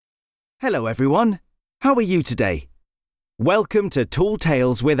Hello everyone, how are you today? Welcome to Tall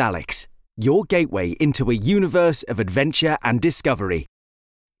Tales with Alex, your gateway into a universe of adventure and discovery.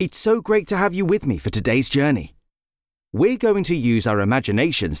 It's so great to have you with me for today's journey. We're going to use our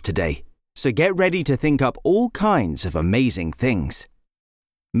imaginations today, so get ready to think up all kinds of amazing things.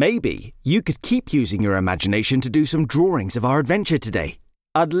 Maybe you could keep using your imagination to do some drawings of our adventure today.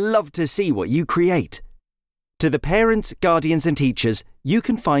 I'd love to see what you create. To the parents, guardians and teachers, you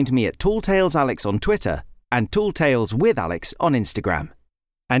can find me at Tall Tales Alex on Twitter and Tall Tales with Alex on Instagram.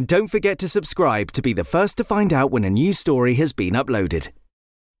 And don't forget to subscribe to be the first to find out when a new story has been uploaded.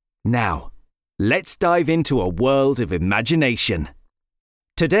 Now, let's dive into a world of imagination.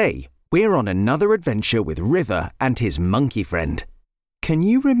 Today, we're on another adventure with River and his monkey friend. Can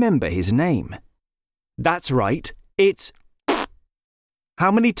you remember his name? That's right, it's... How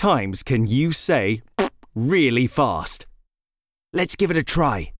many times can you say really fast? Let's give it a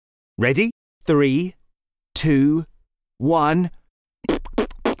try. Ready? 3, 2, 1.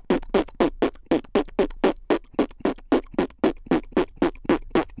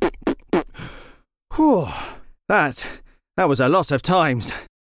 Whew, that was a lot of times.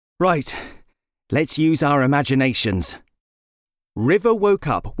 Right, let's use our imaginations. River woke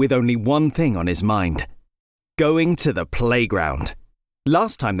up with only one thing on his mind: going to the playground.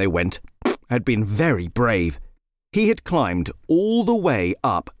 Last time they went, had been very brave. He had climbed all the way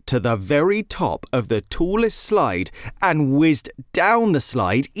up to the very top of the tallest slide and whizzed down the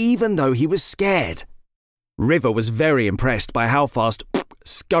slide even though he was scared. River was very impressed by how fast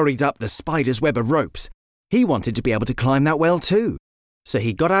scurried up the spider's web of ropes. He wanted to be able to climb that well too. So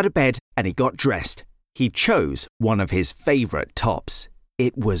he got out of bed and he got dressed. He chose one of his favourite tops.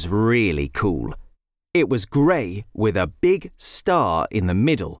 It was really cool. It was grey with a big star in the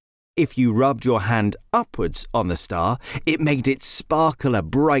middle. If you rubbed your hand upwards on the star, it made it sparkle a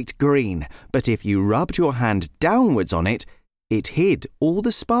bright green, but if you rubbed your hand downwards on it, it hid all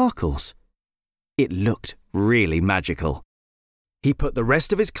the sparkles. It looked really magical. He put the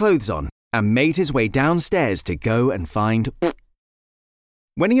rest of his clothes on and made his way downstairs to go and find...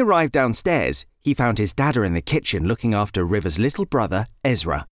 When he arrived downstairs, he found his Dada in the kitchen looking after River's little brother,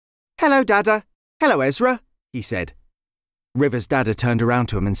 Ezra. "Hello, Dada." "Hello, Ezra," he said. River's Dada turned around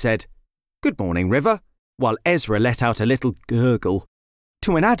to him and said, "Good morning, River," while Ezra let out a little gurgle.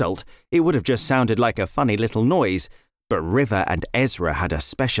 To an adult, it would have just sounded like a funny little noise, but River and Ezra had a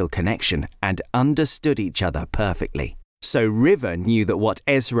special connection and understood each other perfectly. So River knew that what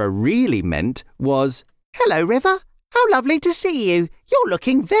Ezra really meant was, "Hello, River. How lovely to see you. You're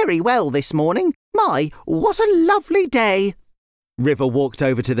looking very well this morning. My, what a lovely day." River walked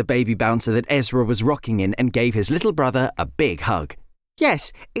over to the baby bouncer that Ezra was rocking in and gave his little brother a big hug.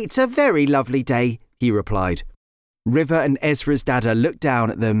 "Yes, it's a very lovely day," he replied. River and Ezra's Dada looked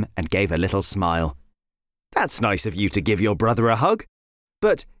down at them and gave a little smile. "That's nice of you to give your brother a hug.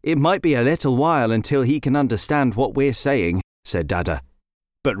 But it might be a little while until he can understand what we're saying," said Dada.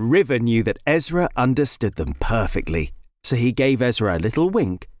 But River knew that Ezra understood them perfectly, so he gave Ezra a little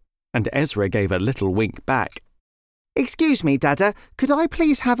wink, and Ezra gave a little wink back. "Excuse me, Dada, could I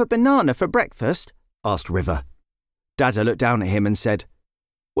please have a banana for breakfast?" asked River. Dada looked down at him and said,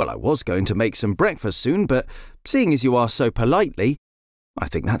 "Well, I was going to make some breakfast soon, but seeing as you asked so politely, I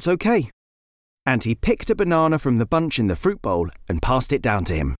think that's okay." And he picked a banana from the bunch in the fruit bowl and passed it down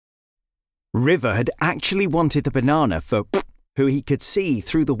to him. River had actually wanted the banana for who he could see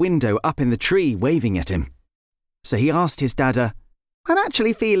through the window up in the tree waving at him. So he asked his Dada, "I'm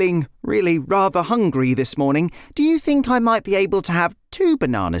actually feeling really rather hungry this morning. Do you think I might be able to have 2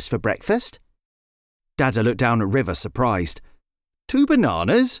 bananas for breakfast?" Dada looked down at River surprised. "2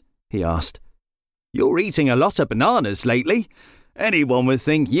 bananas?" he asked. "You're eating a lot of bananas lately. Anyone would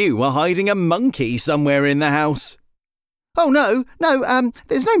think you were hiding a monkey somewhere in the house." "Oh, no,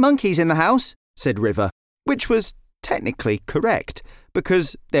 there's no monkeys in the house," said River, which was technically correct,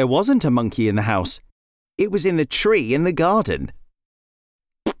 because there wasn't a monkey in the house. It was in the tree in the garden.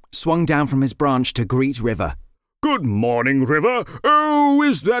 Swung down from his branch to greet River. "Good morning, River. Oh,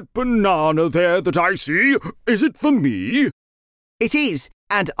 is that banana there that I see? Is it for me?" "It is,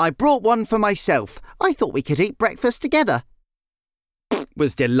 and I brought one for myself. I thought we could eat breakfast together."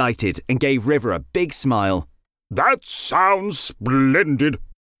 Was delighted and gave River a big smile. "That sounds splendid."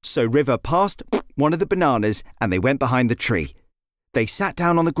 So River passed one of the bananas and they went behind the tree. They sat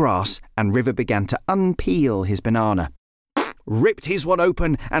down on the grass and River began to unpeel his banana. Ripped his one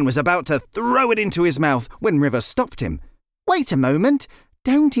open and was about to throw it into his mouth when River stopped him. "Wait a moment.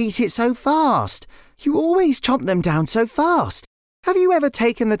 Don't eat it so fast. You always chomp them down so fast. Have you ever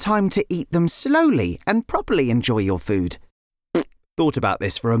taken the time to eat them slowly and properly enjoy your food?" Thought about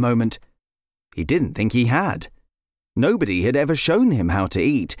this for a moment, He didn't think he had. Nobody had ever shown him how to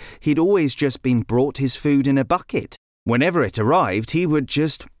eat. He'd always just been brought his food in a bucket. Whenever it arrived, he would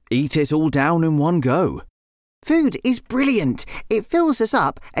just eat it all down in one go. Food is brilliant. It fills us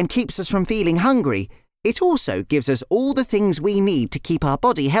up and keeps us from feeling hungry. It also gives us all the things we need to keep our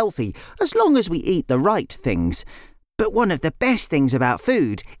body healthy, as long as we eat the right things. But one of the best things about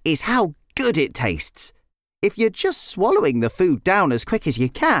food is how good it tastes. If you're just swallowing the food down as quick as you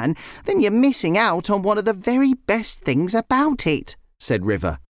can, then you're missing out on one of the very best things about it, said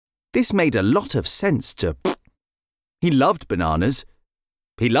River. This made a lot of sense to Prrrpt. He loved bananas.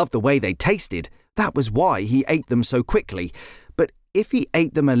 He loved the way they tasted. That was why he ate them so quickly. But if he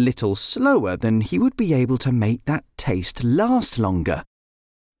ate them a little slower, then he would be able to make that taste last longer.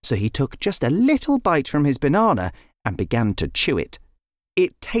 So he took just a little bite from his banana and began to chew it.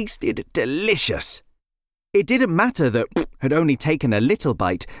 It tasted delicious. It didn't matter that Prrrpt had only taken a little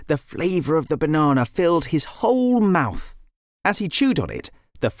bite. The flavour of the banana filled his whole mouth. As he chewed on it,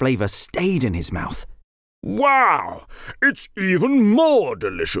 the flavour stayed in his mouth. Wow! It's even more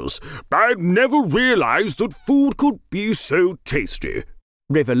delicious. I'd never realised that food could be so tasty.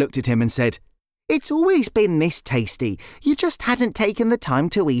 River looked at him and said, It's always been this tasty. You just hadn't taken the time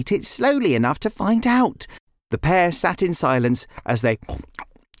to eat it slowly enough to find out. The pair sat in silence as they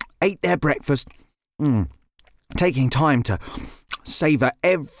ate their breakfast, taking time to savour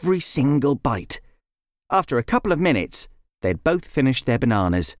every single bite. After a couple of minutes, they'd both finished their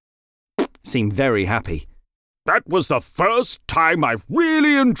bananas. Seemed very happy. That was the first time I've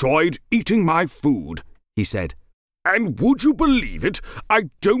really enjoyed eating my food, he said. And would you believe it? I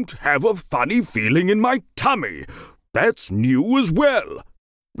don't have a funny feeling in my tummy. That's new as well.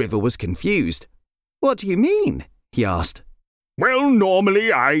 River was confused. What do you mean? He asked. Well,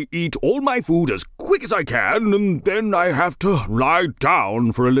 normally I eat all my food as quick as I can, and then I have to lie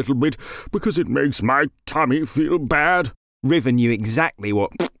down for a little bit because it makes my tummy feel bad. River knew exactly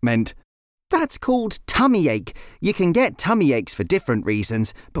what meant. That's called tummy ache. You can get tummy aches for different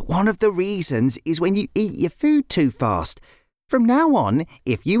reasons, but one of the reasons is when you eat your food too fast. From now on,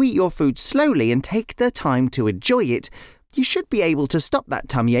 if you eat your food slowly and take the time to enjoy it, you should be able to stop that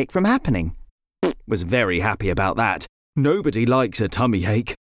tummy ache from happening. Was very happy about that. Nobody likes a tummy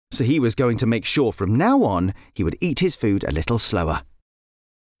ache, so he was going to make sure from now on he would eat his food a little slower.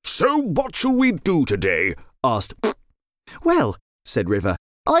 So what shall we do today? Asked Prrrpt. Well, said River,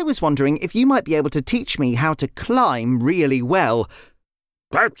 I was wondering if you might be able to teach me how to climb really well.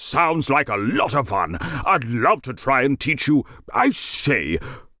 That sounds like a lot of fun. I'd love to try and teach you. I say,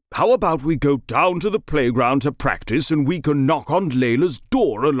 how about we go down to the playground to practice and we can knock on Layla's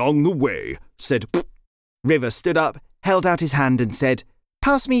door along the way, said Prrrpt. River stood up, held out his hand and said,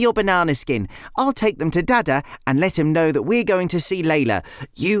 Pass me your banana skin. I'll take them to Dada and let him know that we're going to see Layla.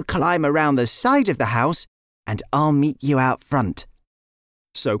 You climb around the side of the house and I'll meet you out front.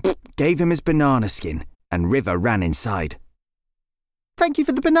 So Prrrpt gave him his banana skin and River ran inside. Thank you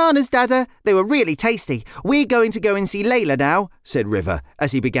for the bananas, Dada. They were really tasty. We're going to go and see Layla now, said River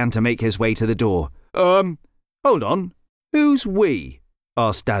as he began to make his way to the door. Hold on. Who's we?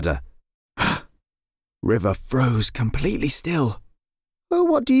 Asked Dada. River froze completely still. Well,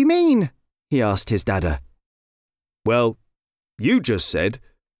 what do you mean? He asked his Dada. Well, you just said,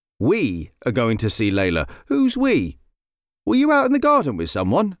 we are going to see Layla. Who's we? Were you out in the garden with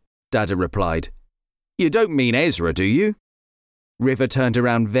someone? Dada replied. You don't mean Ezra, do you? River turned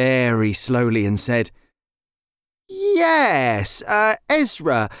around very slowly and said, Yes,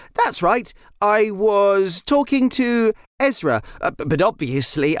 Ezra. That's right. I was talking to Ezra, but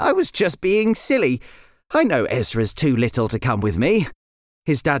obviously I was just being silly. I know Ezra's too little to come with me.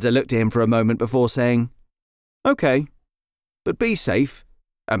 His Dada looked at him for a moment before saying, OK, but be safe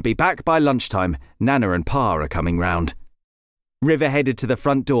and be back by lunchtime. Nana and Pa are coming round. River headed to the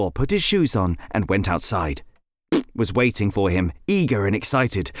front door, put his shoes on and went outside. Was waiting for him, eager and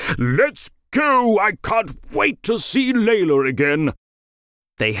excited. Let's go! I can't wait to see Layla again.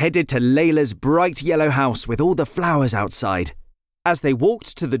 They headed to Layla's bright yellow house with all the flowers outside. As they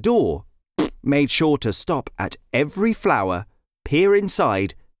walked to the door, made sure to stop at every flower, peer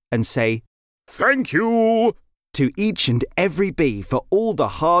inside and say, Thank you! To each and every bee for all the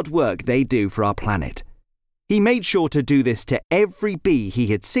hard work they do for our planet. He made sure to do this to every bee he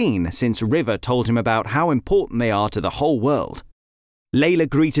had seen since River told him about how important they are to the whole world. Layla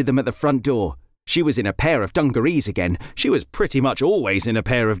greeted them at the front door. She was in a pair of dungarees again. She was pretty much always in a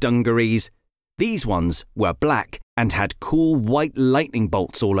pair of dungarees. These ones were black and had cool white lightning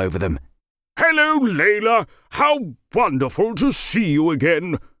bolts all over them. Hello, Layla. How wonderful to see you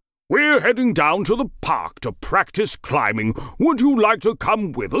again. We're heading down to the park to practice climbing. Would you like to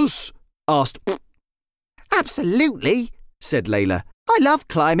come with us? asked Prrrpt. Absolutely, said Layla. I love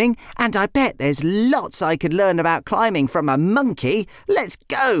climbing, and I bet there's lots I could learn about climbing from a monkey. Let's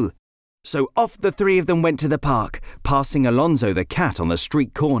go! So off the three of them went to the park, passing Alonzo the cat on the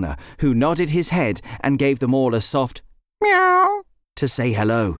street corner, who nodded his head and gave them all a soft meow to say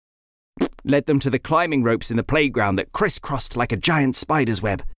hello. Led them to the climbing ropes in the playground that crisscrossed like a giant spider's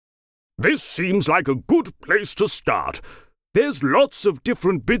web. This seems like a good place to start. There's lots of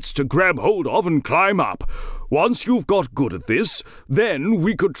different bits to grab hold of and climb up. Once you've got good at this, then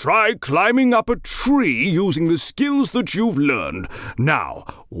we could try climbing up a tree using the skills that you've learned.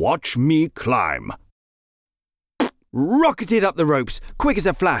 Now, watch me climb. Rocketed up the ropes, quick as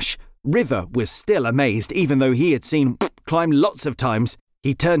a flash. River was still amazed, even though he had seen climb lots of times.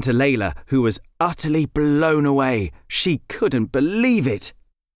 He turned to Layla, who was utterly blown away. She couldn't believe it.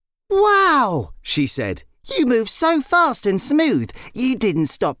 Wow, she said. You moved so fast and smooth. You didn't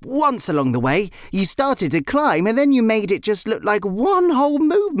stop once along the way. You started to climb and then you made it just look like one whole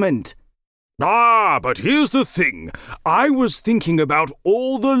movement. But here's the thing. I was thinking about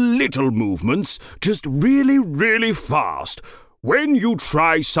all the little movements, just really, really fast. When you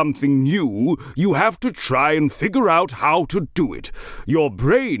try something new, you have to try and figure out how to do it. Your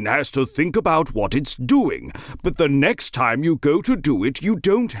brain has to think about what it's doing, but the next time you go to do it, you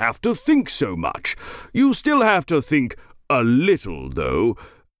don't have to think so much. You still have to think a little, though.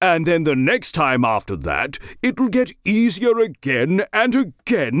 And then the next time after that, it'll get easier again and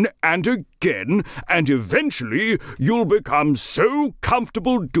again and again, and eventually you'll become so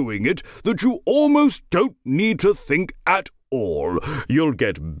comfortable doing it that you almost don't need to think at all. You'll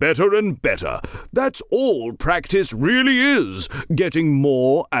get better and better. That's all practice really is, getting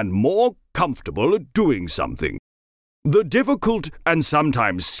more and more comfortable at doing something. The difficult and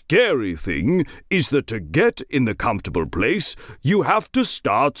sometimes scary thing is that to get in the comfortable place, you have to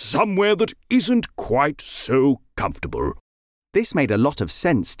start somewhere that isn't quite so comfortable. This made a lot of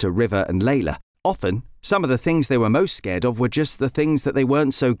sense to River and Layla. Often, some of the things they were most scared of were just the things that they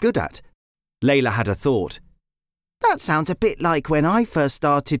weren't so good at. Layla had a thought. That sounds a bit like when I first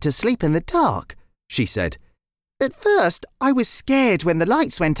started to sleep in the dark, she said. At first, I was scared when the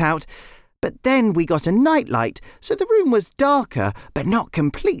lights went out, but then we got a nightlight, so the room was darker, but not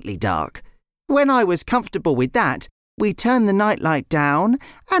completely dark. When I was comfortable with that, we turned the nightlight down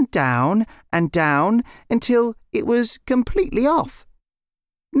and down and down until it was completely off.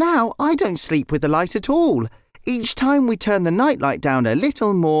 Now I don't sleep with the light at all. Each time we turned the nightlight down a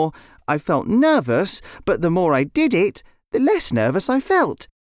little more, I felt nervous, but the more I did it, the less nervous I felt.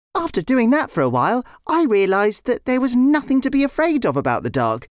 After doing that for a while, I realised that there was nothing to be afraid of about the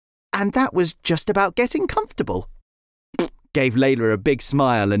dark, and that was just about getting comfortable. Gave Layla a big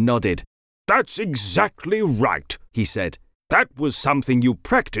smile and nodded. That's exactly right, he said. That was something you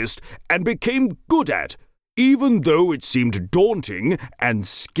practiced and became good at, even though it seemed daunting and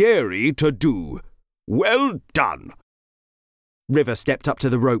scary to do. Well done. River stepped up to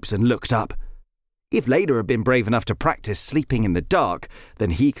the ropes and looked up. If Layla had been brave enough to practice sleeping in the dark,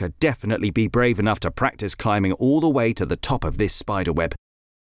 then he could definitely be brave enough to practice climbing all the way to the top of this spider web.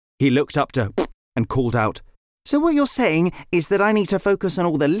 He looked up to and called out, So what you're saying is that I need to focus on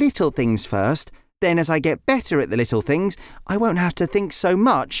all the little things first, then as I get better at the little things, I won't have to think so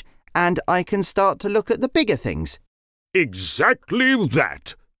much, and I can start to look at the bigger things. Exactly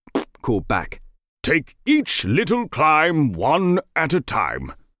that, called back. Take each little climb one at a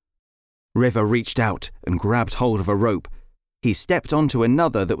time. River reached out and grabbed hold of a rope. He stepped onto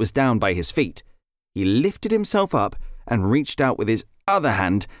another that was down by his feet. He lifted himself up and reached out with his other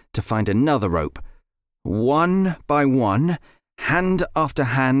hand to find another rope. One by one, hand after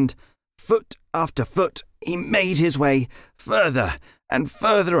hand, foot after foot, he made his way further and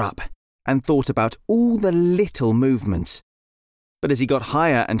further up and thought about all the little movements. But as he got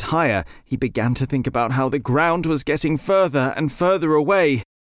higher and higher, he began to think about how the ground was getting further and further away.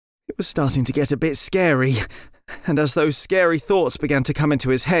 It was starting to get a bit scary, and as those scary thoughts began to come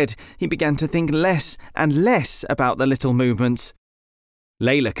into his head, he began to think less and less about the little movements.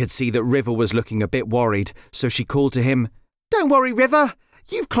 Layla could see that River was looking a bit worried, so she called to him, Don't worry, River.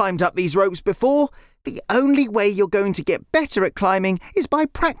 You've climbed up these ropes before. The only way you're going to get better at climbing is by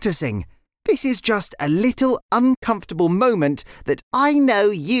practicing. This is just a little uncomfortable moment that I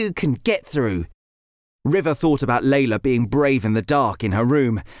know you can get through. River thought about Layla being brave in the dark in her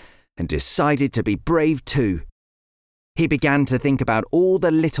room and decided to be brave too. He began to think about all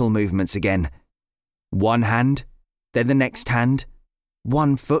the little movements again. One hand, then the next hand,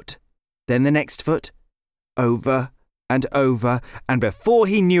 one foot, then the next foot, over and over, and before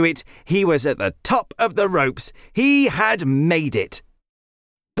he knew it, he was at the top of the ropes. He had made it.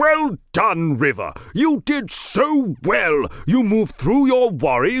 Well done, River. You did so well. You moved through your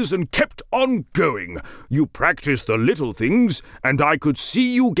worries and kept on going. You practiced the little things, and I could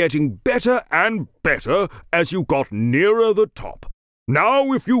see you getting better and better as you got nearer the top.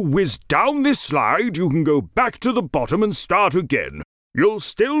 Now, if you whiz down this slide, you can go back to the bottom and start again. You'll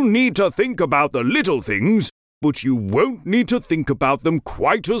still need to think about the little things, but you won't need to think about them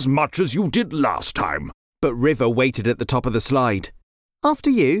quite as much as you did last time. But River waited at the top of the slide. After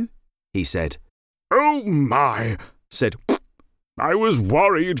you, he said. Oh my, said Prrrpt. I was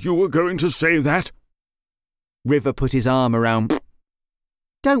worried you were going to say that. River put his arm around Prrrpt.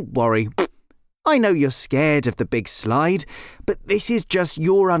 Don't worry. I know you're scared of the big slide, but this is just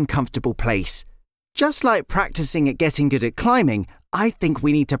your uncomfortable place. Just like practicing at getting good at climbing, I think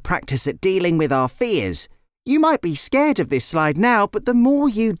we need to practice at dealing with our fears. You might be scared of this slide now, but the more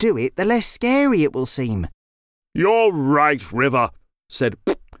you do it, the less scary it will seem. You're right, River, said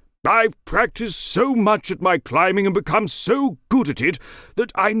Prrrpt. I've practiced so much at my climbing and become so good at it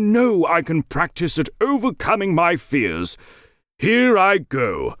that I know I can practice at overcoming my fears. Here I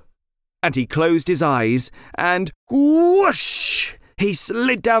go. And he closed his eyes and whoosh! He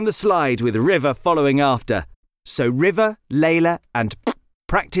slid down the slide with River following after. So River, Layla and Prrrpt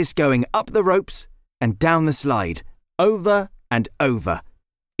practiced going up the ropes and down the slide, over and over.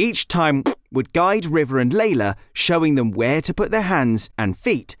 Each time Prrrpt would guide River and Layla, showing them where to put their hands and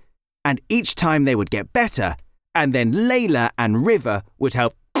feet. And each time they would get better, and then Layla and River would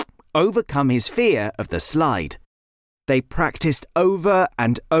help Prrrpt overcome his fear of the slide. They practiced over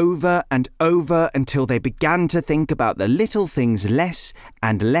and over and over until they began to think about the little things less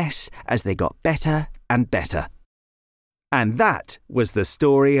and less as they got better and better. And that was the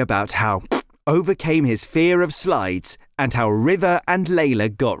story about how Prrrpt overcame his fear of slides and how River and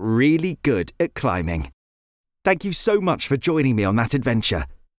Layla got really good at climbing. Thank you so much for joining me on that adventure.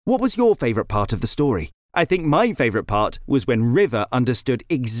 What was your favourite part of the story? I think my favourite part was when River understood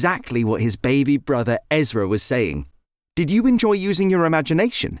exactly what his baby brother Ezra was saying. Did you enjoy using your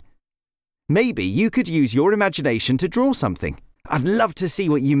imagination? Maybe you could use your imagination to draw something. I'd love to see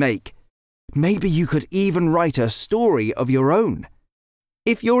what you make. Maybe you could even write a story of your own.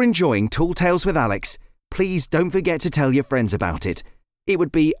 If you're enjoying Tall Tales with Alex, please don't forget to tell your friends about it. It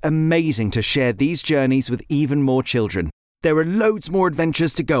would be amazing to share these journeys with even more children. There are loads more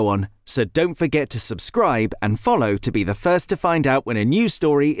adventures to go on, so don't forget to subscribe and follow to be the first to find out when a new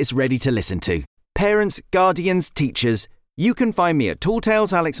story is ready to listen to. Parents, guardians, teachers, you can find me at Tall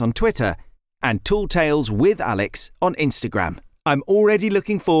Tales Alex on Twitter and Tall Tales with Alex on Instagram. I'm already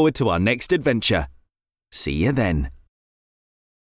looking forward to our next adventure. See you then.